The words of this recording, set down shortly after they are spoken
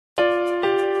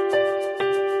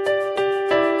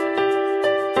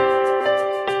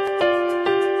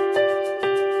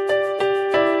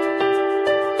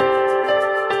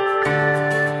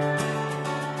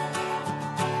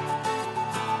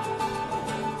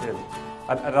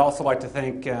I'd also like to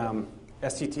thank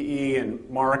SCTE and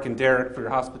Mark and Derek for your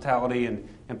hospitality and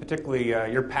particularly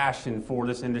your passion for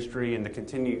this industry and the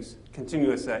continuous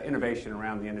innovation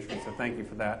around the industry. So thank you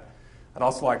for that. I'd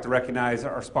also like to recognize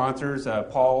our sponsors,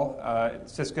 Paul,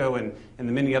 Cisco, and the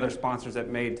many other sponsors that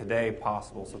made today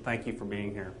possible. So thank you for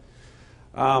being here.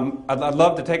 I'd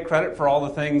love to take credit for all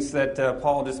the things that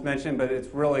Paul just mentioned, but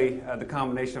it's really the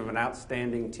combination of an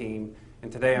outstanding team.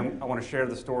 And today I want to share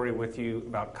the story with you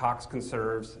about Cox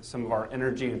Conserves, some of our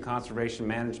energy and conservation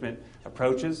management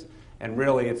approaches. And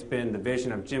really it's been the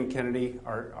vision of Jim Kennedy,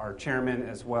 our chairman,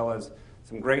 as well as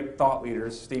some great thought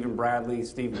leaders, Stephen Bradley,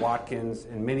 Steve Watkins,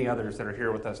 and many others that are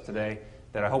here with us today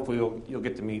that I hopefully you'll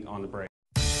get to meet on the break.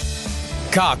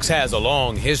 Cox has a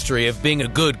long history of being a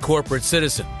good corporate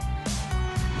citizen.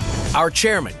 Our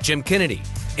chairman, Jim Kennedy,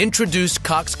 introduced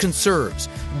Cox Conserves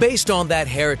based on that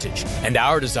heritage and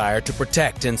our desire to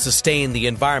protect and sustain the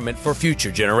environment for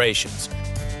future generations.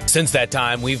 Since that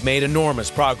time, we've made enormous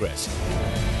progress,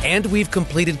 and we've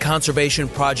completed conservation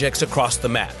projects across the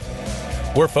map.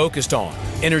 We're focused on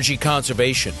energy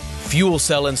conservation, fuel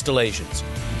cell installations,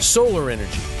 solar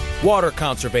energy, water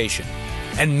conservation,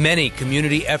 and many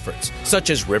community efforts such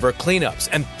as river cleanups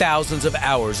and thousands of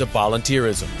hours of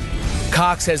volunteerism.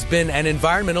 Cox has been an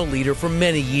environmental leader for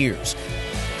many years.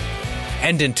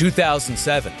 And in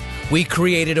 2007, we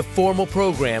created a formal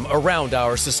program around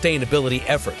our sustainability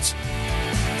efforts.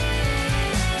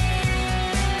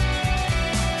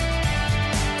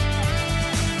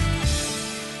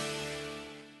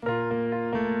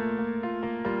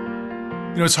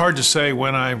 You know, it's hard to say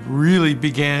when I really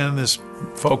began this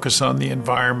focus on the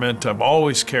environment. I've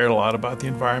always cared a lot about the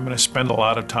environment. I spend a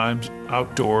lot of time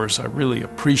outdoors. I really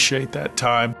appreciate that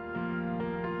time.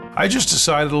 I just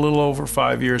decided a little over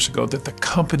 5 years ago that the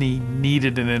company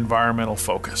needed an environmental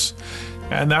focus.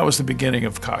 And that was the beginning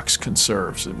of Cox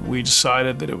Conserves. And we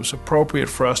decided that it was appropriate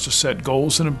for us to set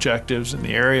goals and objectives in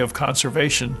the area of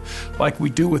conservation like we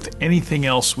do with anything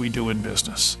else we do in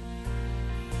business.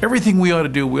 Everything we ought to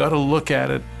do, we ought to look at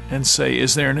it and say,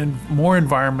 is there a more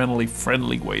environmentally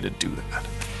friendly way to do that?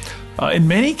 In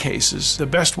many cases, the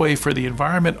best way for the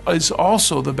environment is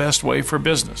also the best way for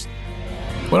business.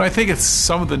 When I think of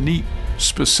some of the neat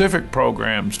specific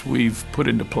programs we've put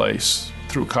into place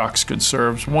through Cox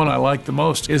Conserves, one I like the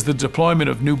most is the deployment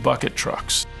of new bucket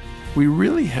trucks. We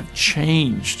really have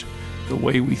changed the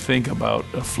way we think about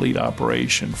a fleet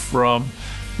operation from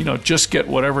just get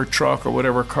whatever truck or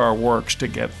whatever car works to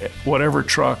get whatever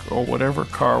truck or whatever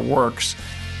car works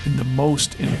in the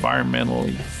most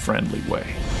environmentally friendly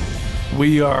way.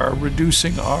 We are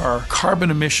reducing our carbon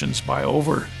emissions by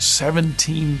over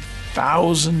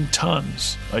 17,000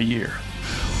 tons a year.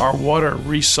 Our water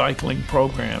recycling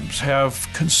programs have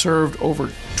conserved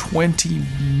over 20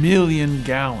 million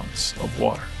gallons of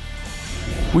water.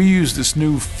 We use this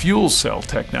new fuel cell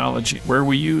technology where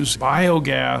we use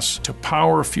biogas to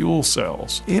power fuel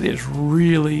cells. It is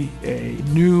really a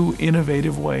new,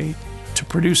 innovative way to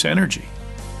produce energy.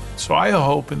 So I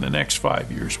hope in the next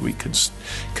 5 years we can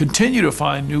continue to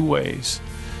find new ways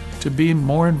to be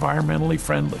more environmentally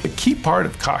friendly. The key part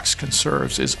of Cox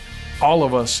Conserves is all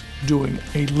of us doing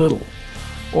a little,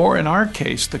 or in our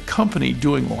case, the company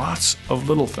doing lots of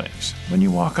little things. When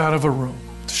you walk out of a room,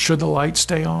 should the light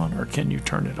stay on or can you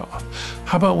turn it off?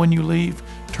 How about when you leave,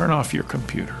 turn off your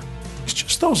computer? It's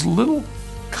just those little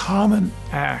common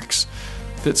acts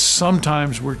that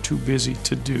sometimes we're too busy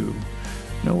to do.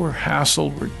 We're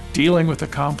hassled, we're dealing with a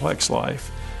complex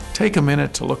life. Take a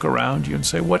minute to look around you and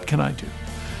say, what can I do?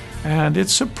 And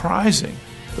it's surprising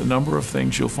the number of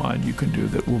things you'll find you can do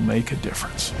that will make a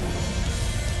difference.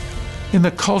 In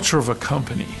the culture of a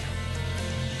company,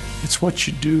 it's what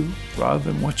you do rather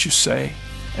than what you say.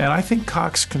 And I think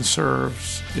Cox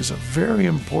Conserves is a very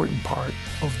important part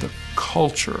of the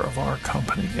culture of our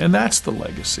company. And that's the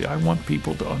legacy. I want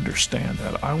people to understand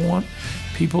that. I want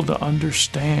people to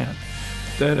understand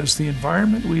that as the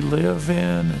environment we live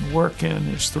in and work in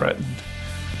is threatened,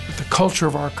 that the culture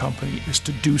of our company is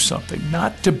to do something,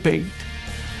 not debate.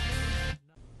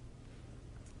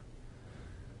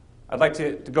 I'd like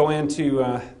to go into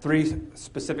three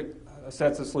specific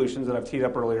sets of solutions that I've teed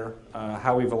up earlier,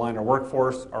 how we've aligned our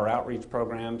workforce, our outreach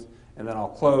programs, and then I'll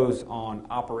close on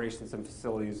operations and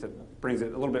facilities that brings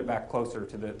it a little bit back closer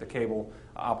to the cable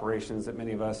operations that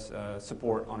many of us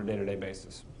support on a day-to-day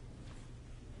basis.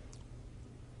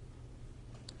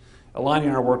 Aligning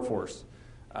our workforce.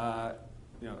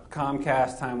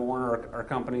 Comcast, Time Warner are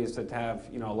companies that have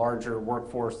a larger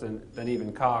workforce than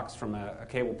even Cox from a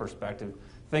cable perspective.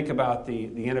 Think about the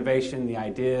innovation, the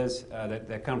ideas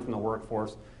that come from the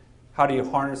workforce. how do you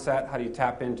harness that? How do you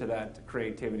tap into that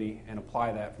creativity and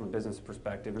apply that from a business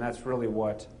perspective? And that's really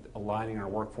what aligning our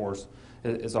workforce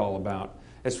is all about.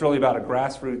 It's really about a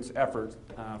grassroots effort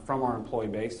from our employee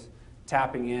base,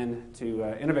 tapping into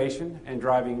innovation and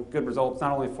driving good results,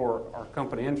 not only for our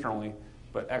company internally,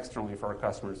 but externally for our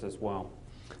customers as well.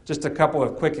 Just a couple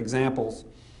of quick examples.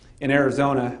 In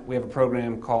Arizona, we have a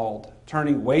program called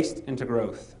Turning Waste into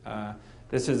Growth.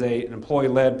 This is an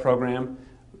employee-led program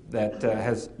that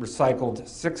has recycled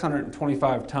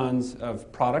 625 tons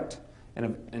of product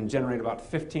and generated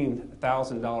about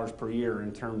 $15,000 per year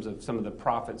in terms of some of the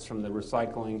profits from the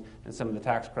recycling and some of the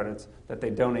tax credits that they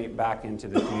donate back into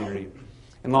the community.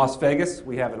 In Las Vegas,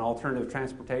 we have an alternative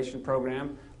transportation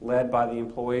program led by the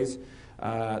employees.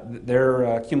 They're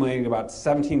accumulating about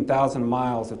 17,000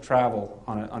 miles of travel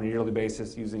on a yearly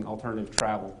basis using alternative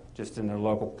travel just in their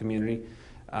local community.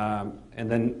 And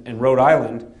then in Rhode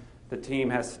Island, the team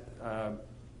has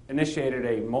initiated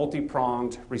a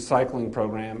multi-pronged recycling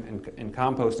program and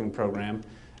composting program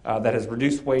that has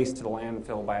reduced waste to the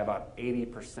landfill by about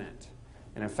 80%.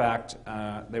 And in fact,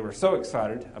 they were so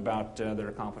excited about their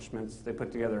accomplishments, they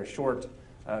put together a short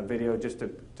video just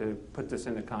to put this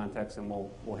into context, and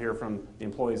we'll hear from the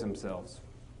employees themselves.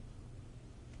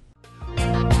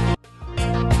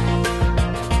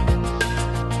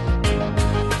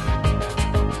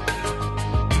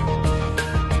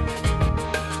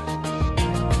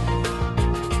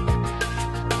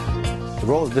 The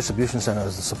role of the distribution center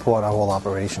is to support our whole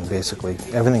operation, basically.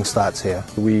 Everything starts here.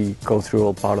 We go through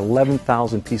about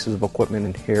 11,000 pieces of equipment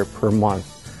in here per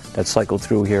month that cycle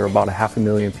through here, about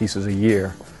 500,000 pieces a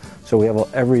year. So we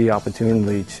have every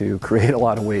opportunity to create a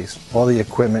lot of waste. All the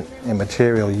equipment and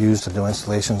material used to do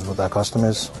installations with our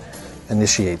customers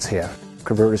initiates here.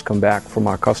 Converters come back from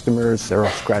our customers, they're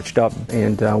all scratched up,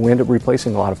 and we end up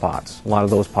replacing a lot of pots. A lot of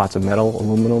those pots are metal,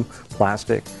 aluminum,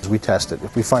 plastic. We test it.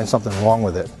 If we find something wrong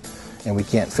with it and we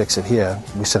can't fix it here,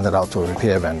 we send it out to a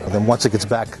repair vendor. Then once it gets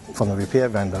back from the repair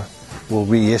vendor, we'll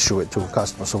reissue it to a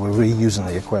customer, so we're reusing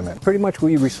the equipment. Pretty much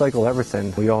we recycle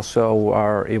everything. We also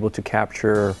are able to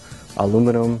capture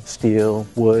aluminum, steel,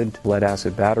 wood,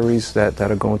 lead-acid batteries that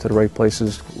are going to the right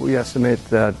places. We estimate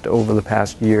that over the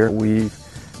past year we've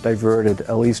diverted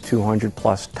at least 200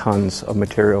 plus tons of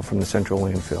material from the central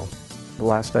landfill. The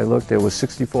last I looked, there was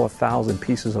 64,000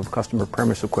 pieces of customer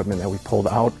premise equipment that we pulled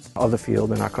out of the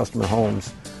field in our customer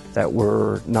homes that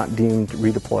were not deemed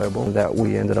redeployable, that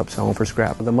we ended up selling for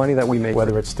scrap. The money that we make,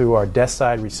 whether it's through our desk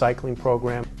side recycling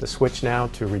program, the switch now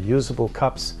to reusable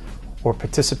cups, or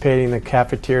participating in the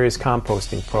cafeteria's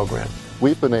composting program.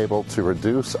 We've been able to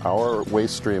reduce our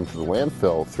waste stream to the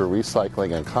landfill through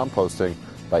recycling and composting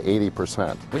by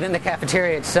 80%. Within the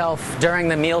cafeteria itself, during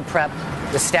the meal prep,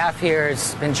 the staff here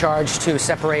has been charged to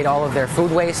separate all of their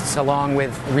food wastes along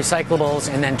with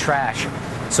recyclables and then trash.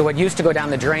 So what used to go down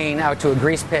the drain out to a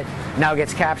grease pit now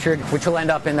gets captured, which will end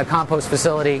up in the compost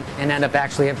facility and end up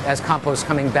actually as compost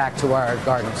coming back to our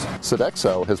gardens.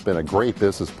 Sodexo has been a great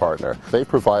business partner. They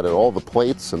provided all the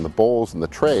plates and the bowls and the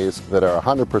trays that are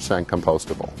 100%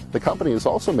 compostable. The company has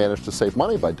also managed to save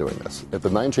money by doing this. At the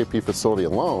 9JP facility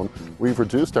alone, we've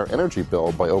reduced our energy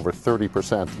bill by over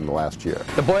 30% in the last year.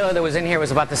 The boiler that was in here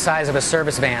was about the size of a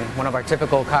service van, one of our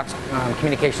typical Cox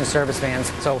Communications service vans.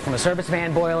 So from a service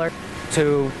van boiler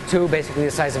to basically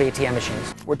the size of ATM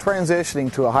machines. We're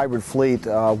transitioning to a hybrid fleet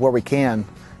where we can,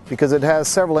 because it has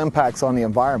several impacts on the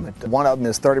environment. One of them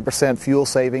is 30% fuel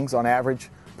savings on average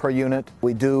per unit.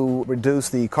 We do reduce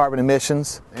the carbon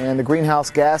emissions and the greenhouse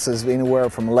gases anywhere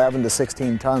from 11 to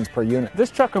 16 tons per unit.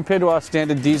 This truck, compared to our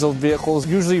standard diesel vehicles,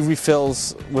 usually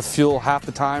refills with fuel half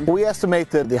the time. We estimate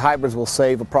that the hybrids will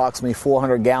save approximately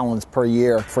 400 gallons per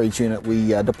year for each unit we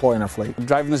deploy in our fleet.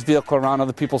 Driving this vehicle around,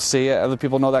 other people see it, other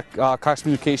people know that Cox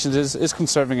Communications is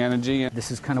conserving energy. This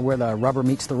is kind of where the rubber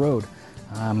meets the road,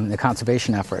 the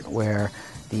conservation effort, where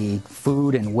the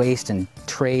food and waste and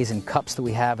trays and cups that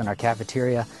we have in our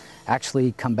cafeteria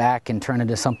actually come back and turn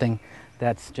into something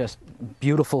that's just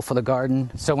beautiful for the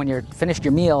garden. So when you're finished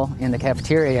your meal in the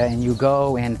cafeteria and you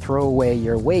go and throw away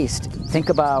your waste, think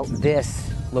about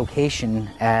this location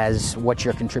as what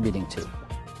you're contributing to.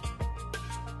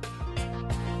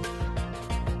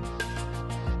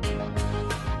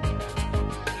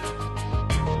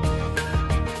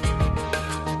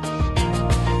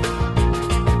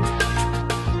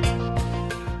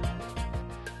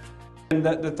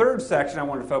 And the third section I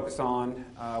want to focus on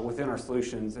within our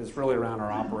solutions is really around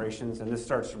our operations, and this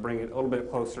starts to bring it a little bit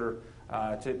closer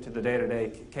to the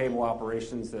day-to-day cable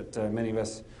operations that many of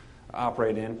us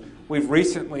operate in. We've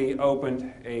recently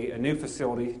opened a new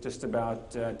facility just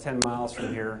about 10 miles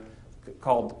from here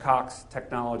called Cox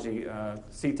Technology,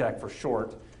 CTEC for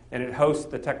short, and it hosts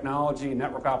the technology,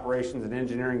 network operations, and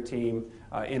engineering team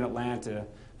in Atlanta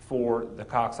for the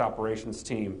Cox operations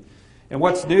team. And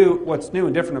what's new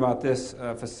and different about this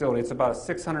facility, it's about a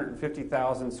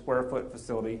 650,000 square foot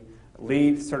facility,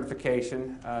 LEED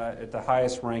certification at the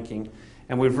highest ranking,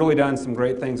 and we've really done some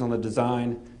great things on the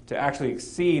design to actually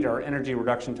exceed our energy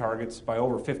reduction targets by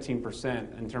over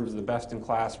 15% in terms of the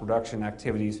best-in-class reduction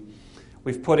activities.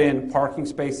 We've put in parking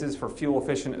spaces for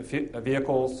fuel-efficient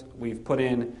vehicles. We've put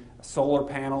in solar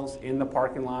panels in the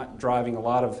parking lot, driving a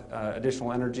lot of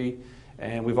additional energy.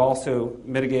 And we've also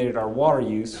mitigated our water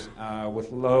use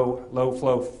with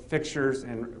low-flow fixtures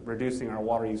and reducing our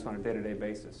water use on a day-to-day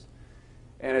basis.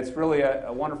 And it's really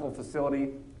a wonderful facility.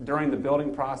 During the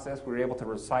building process, we were able to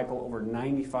recycle over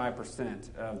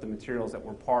 95% of the materials that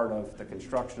were part of the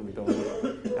construction of the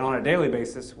building. And on a daily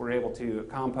basis, we're able to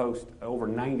compost over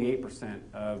 98%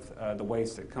 of the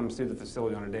waste that comes through the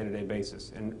facility on a day-to-day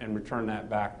basis and return that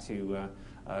back to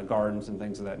gardens and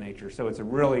things of that nature. So it's a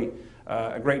really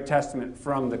a great testament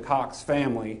from the Cox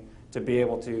family to be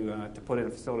able to put in a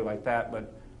facility like that.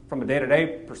 But from a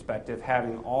day-to-day perspective,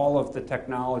 having all of the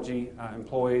technology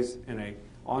employees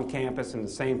on campus in the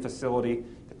same facility,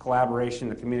 the collaboration,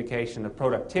 the communication, the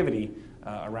productivity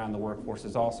around the workforce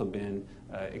has also been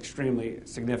extremely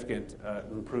significant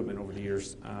improvement over the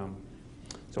years.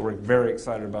 So we're very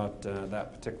excited about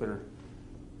that particular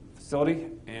facility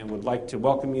and would like to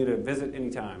welcome you to visit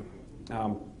anytime.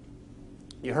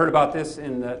 You heard about this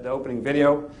in the opening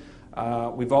video.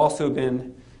 We've also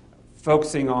been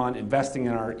focusing on investing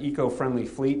in our eco-friendly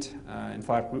fleet. In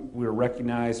fact, we were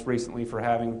recognized recently for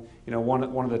having one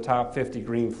of the top 50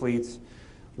 green fleets.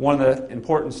 One of the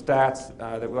important stats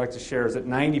that we like to share is that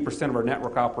 90% of our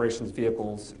network operations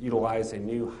vehicles utilize a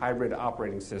new hybrid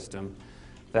operating system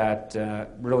that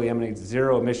really emanates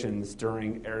zero emissions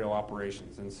during aerial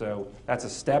operations. And so that's a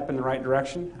step in the right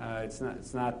direction. It's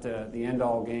not the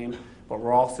end-all game, but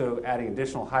we're also adding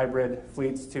additional hybrid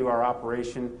fleets to our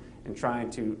operation and trying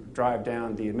to drive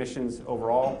down the emissions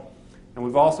overall. And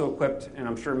we've also equipped, and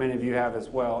I'm sure many of you have as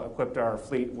well, equipped our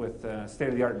fleet with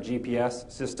state-of-the-art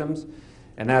GPS systems.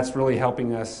 And that's really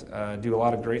helping us do a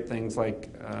lot of great things like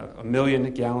 1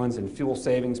 million gallons in fuel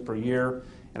savings per year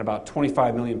and about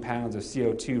 25 million pounds of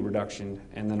CO2 reduction,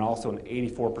 and then also an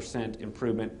 84%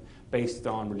 improvement based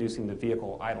on reducing the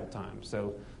vehicle idle time.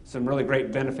 So some really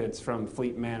great benefits from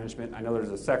fleet management. I know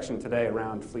there's a section today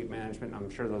around fleet management. I'm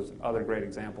sure there's other great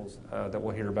examples that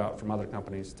we'll hear about from other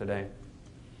companies today.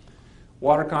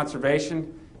 Water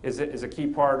conservation is a key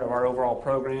part of our overall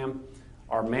program.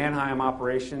 Our Mannheim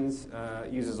operations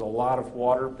uses a lot of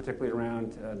water, particularly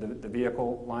around the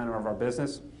vehicle line of our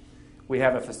business. We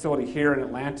have a facility here in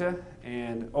Atlanta,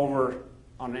 and on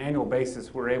an annual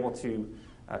basis, we're able to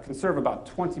conserve about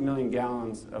 20 million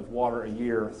gallons of water a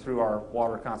year through our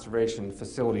water conservation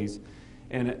facilities.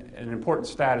 And an important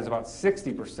stat is about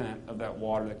 60% of that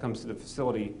water that comes to the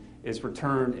facility is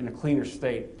returned in a cleaner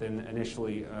state than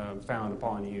initially found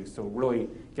upon use. So really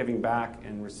giving back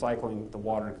and recycling the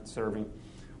water and conserving.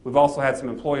 We've also had some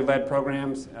employee-led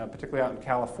programs, particularly out in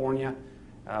California.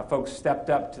 Folks stepped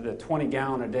up to the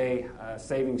 20-gallon-a-day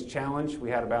savings challenge. We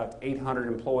had about 800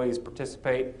 employees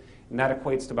participate, and that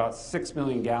equates to about 6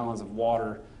 million gallons of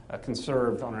water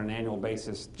conserved on an annual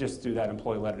basis just through that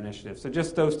employee-led initiative. So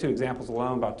just those two examples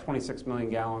alone, about 26 million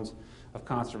gallons of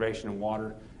conservation in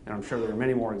water, and I'm sure there are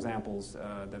many more examples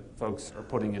that folks are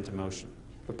putting into motion.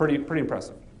 But pretty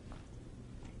impressive.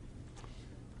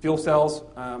 Fuel cells,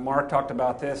 Mark talked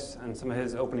about this in some of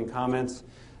his opening comments.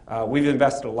 We've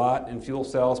invested a lot in fuel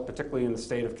cells, particularly in the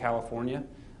state of California,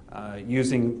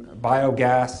 using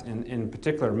biogas, in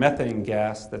particular methane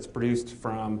gas that's produced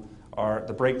from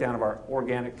the breakdown of our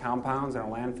organic compounds in our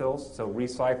landfills, so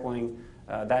recycling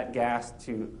that gas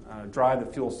to drive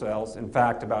the fuel cells. In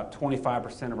fact, about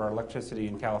 25% of our electricity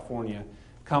in California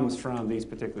comes from these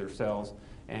particular cells,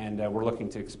 and we're looking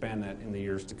to expand that in the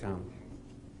years to come.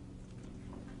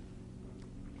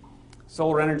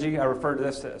 Solar energy, I referred to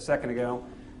this a second ago.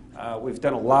 We've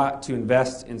done a lot to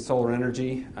invest in solar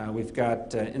energy. We've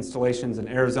got installations in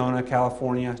Arizona,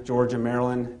 California, Georgia,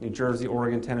 Maryland, New Jersey,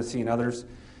 Oregon, Tennessee, and others.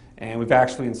 And we've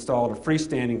actually installed a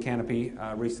freestanding canopy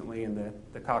recently in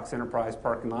the Cox Enterprise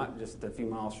parking lot, just a few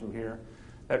miles from here,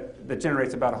 that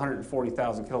generates about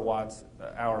 140,000 kilowatts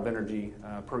hour of energy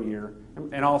per year,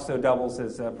 and also doubles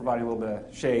as providing a little bit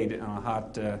of shade on a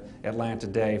hot Atlanta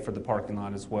day for the parking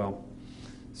lot as well.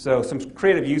 So some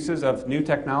creative uses of new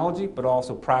technology, but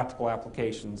also practical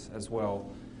applications as well.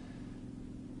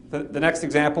 The next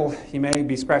example, you may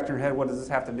be scratching your head, what does this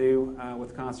have to do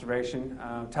with conservation?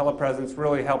 Telepresence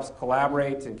really helps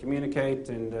collaborate and communicate,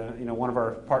 and one of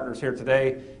our partners here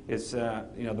today is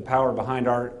the power behind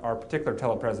our particular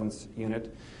telepresence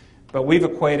unit. But we've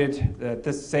equated that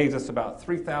this saves us about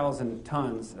 3,000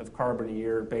 tons of carbon a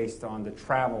year based on the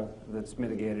travel that's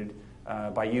mitigated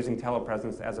by using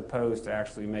telepresence as opposed to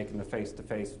actually making the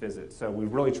face-to-face visit. So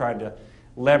we've really tried to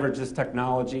leverage this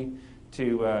technology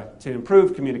to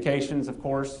improve communications, of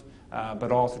course,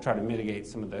 but also try to mitigate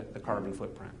some of the carbon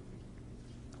footprint.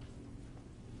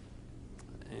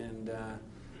 And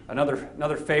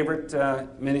another favorite,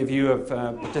 many of you have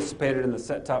participated in the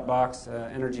set-top box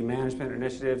energy management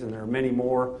initiatives, and there are many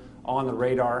more on the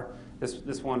radar.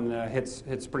 This one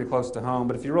hits pretty close to home.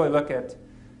 But if you really look at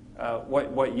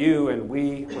what you and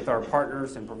we, with our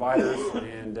partners and providers,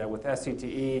 and with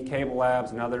SCTE, Cable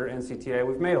Labs, and other NCTA,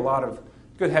 we've made a lot of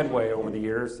good headway over the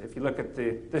years. If you look at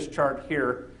this chart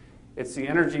here, it's the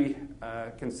energy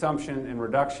consumption and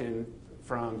reduction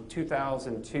from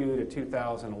 2002 to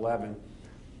 2011.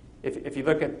 If you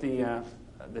look at the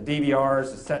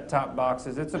DVRs, the set-top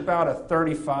boxes, it's about a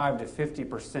 35 to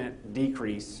 50%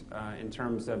 decrease in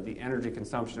terms of the energy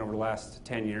consumption over the last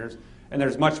 10 years. And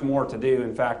there's much more to do.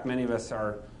 In fact, many of us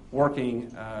are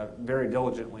working very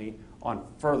diligently on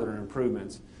further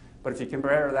improvements. But if you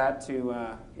compare that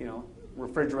to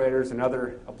refrigerators and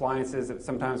other appliances that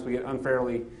sometimes we get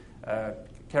unfairly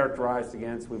characterized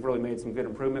against, we've really made some good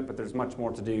improvement, but there's much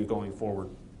more to do going forward.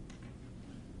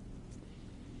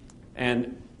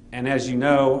 And as you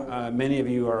know, many of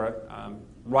you are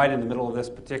right in the middle of this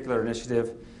particular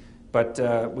initiative, but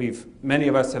many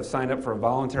of us have signed up for a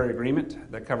voluntary agreement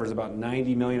that covers about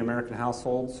 90 million American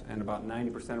households and about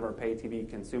 90% of our pay TV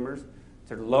consumers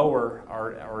to lower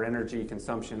our energy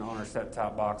consumption on our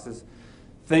set-top boxes.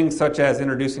 Things such as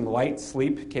introducing light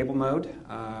sleep cable mode,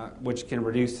 which can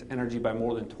reduce energy by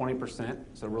more than 20%,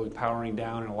 so really powering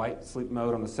down in a light sleep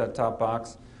mode on the set-top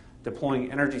box.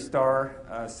 Deploying Energy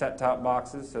Star set-top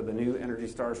boxes, so the new Energy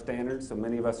Star standards. So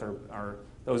many of us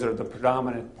those are the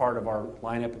predominant part of our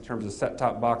lineup in terms of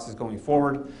set-top boxes going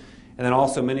forward. And then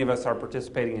also many of us are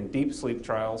participating in deep sleep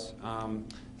trials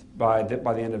by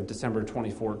the end of December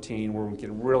 2014, where we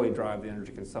can really drive the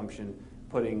energy consumption,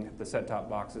 putting the set-top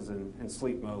boxes in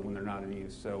sleep mode when they're not in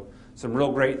use. So some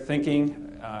real great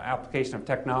thinking, application of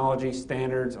technology,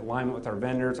 standards, alignment with our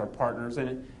vendors, our partners in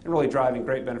it, and really driving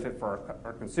great benefit for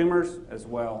our consumers as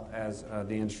well as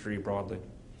the industry broadly.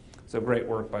 So great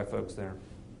work by folks there.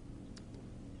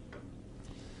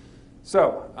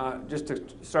 So just to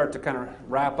start to kind of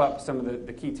wrap up some of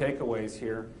the key takeaways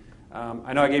here.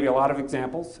 I know I gave you a lot of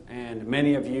examples, and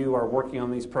many of you are working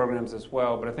on these programs as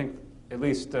well, but I think at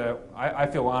least I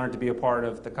feel honored to be a part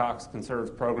of the Cox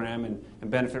Conserves program and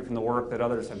benefit from the work that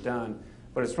others have done.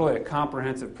 But it's really a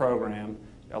comprehensive program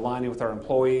aligning with our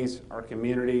employees, our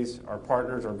communities, our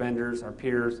partners, our vendors, our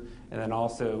peers, and then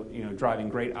also driving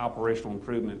great operational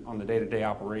improvement on the day-to-day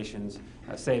operations,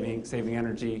 saving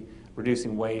energy,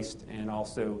 reducing waste, and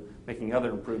also making other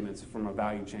improvements from a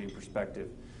value chain perspective.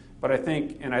 But I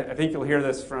think you'll hear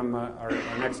this from our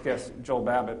next guest, Joel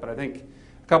Babbitt, but I think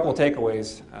a couple of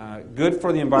takeaways. Good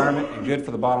for the environment and good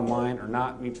for the bottom line are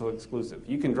not mutually exclusive.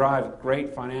 You can drive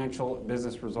great financial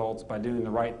business results by doing the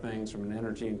right things from an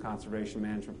energy and conservation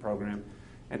management program.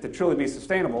 And to truly be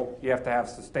sustainable, you have to have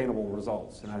sustainable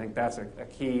results. And I think that's a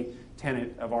key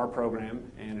tenet of our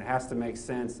program, and it has to make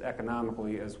sense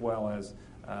economically as well as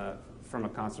from a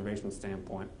conservation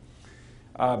standpoint.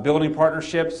 Building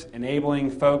partnerships,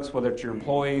 enabling folks, whether it's your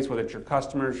employees, whether it's your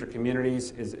customers, your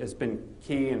communities, has been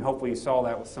key, and hopefully you saw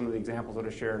that with some of the examples that I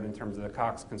shared in terms of the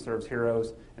Cox Conserves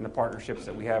Heroes and the partnerships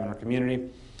that we have in our community.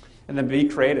 And then be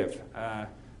creative.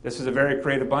 This is a very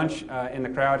creative bunch in the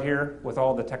crowd here with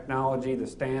all the technology, the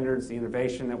standards, the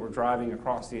innovation that we're driving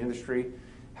across the industry.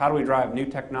 How do we drive new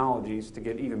technologies to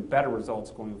get even better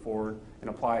results going forward and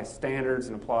apply standards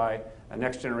and apply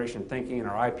next generation thinking in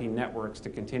our IP networks to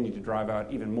continue to drive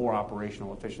out even more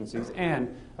operational efficiencies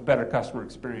and a better customer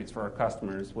experience for our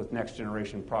customers with next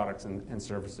generation products and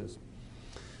services.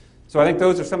 So I think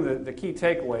those are some of the key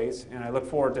takeaways, and I look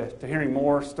forward to hearing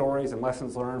more stories and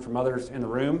lessons learned from others in the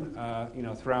room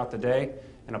throughout the day,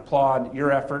 and applaud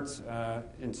your efforts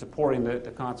in supporting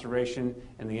the conservation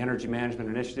and the energy management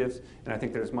initiatives, and I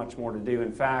think there's much more to do.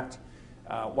 In fact,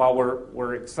 while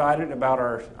we're excited about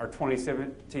our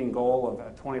 2017 goal of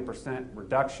a 20%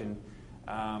 reduction,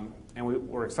 and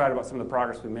we're excited about some of the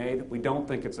progress we made, we don't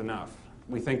think it's enough.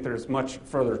 We think there's much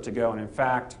further to go, and in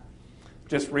fact,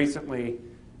 just recently,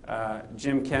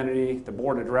 Jim Kennedy, the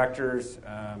board of directors,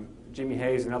 Jimmy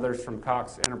Hayes, and others from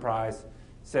Cox Enterprise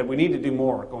said we need to do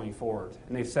more going forward.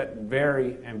 And they've set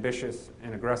very ambitious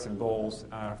and aggressive goals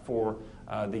for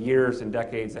the years and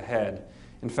decades ahead.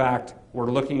 In fact, we're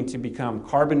looking to become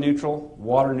carbon neutral,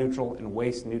 water neutral, and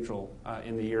waste neutral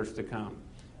in the years to come.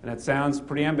 And that sounds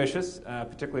pretty ambitious,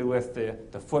 particularly with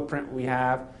the footprint we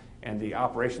have and the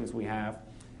operations we have.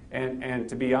 And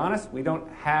to be honest, we don't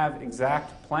have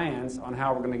exact plans on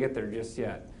how we're going to get there just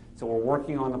yet. So we're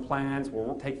working on the plans.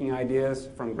 We're taking ideas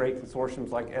from great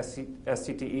consortiums like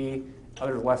SCTE,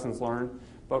 other lessons learned,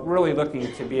 but really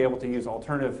looking to be able to use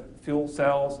alternative fuel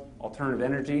cells, alternative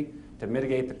energy to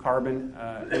mitigate the carbon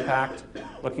impact,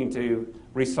 looking to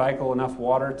recycle enough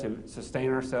water to sustain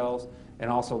ourselves,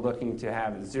 and also looking to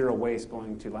have zero waste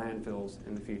going to landfills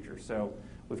in the future. So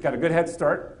we've got a good head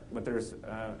start, but there's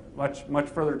much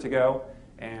further to go,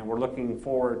 and we're looking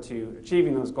forward to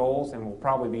achieving those goals, and we'll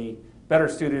probably be better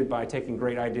suited by taking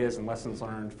great ideas and lessons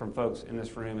learned from folks in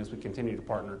this room as we continue to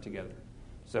partner together.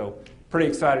 So pretty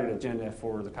excited agenda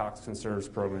for the Cox Conserves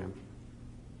program.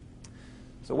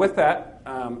 So with that,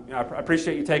 I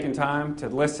appreciate you taking time to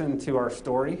listen to our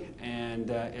story, and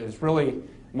it was really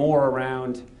more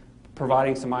around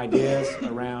providing some ideas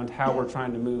around how we're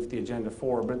trying to move the agenda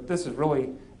forward. But this is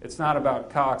really, it's not about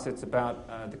Cox, it's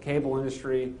about the cable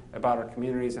industry, about our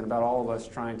communities, and about all of us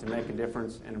trying to make a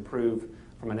difference and improve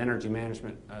from an energy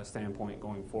management standpoint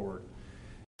going forward.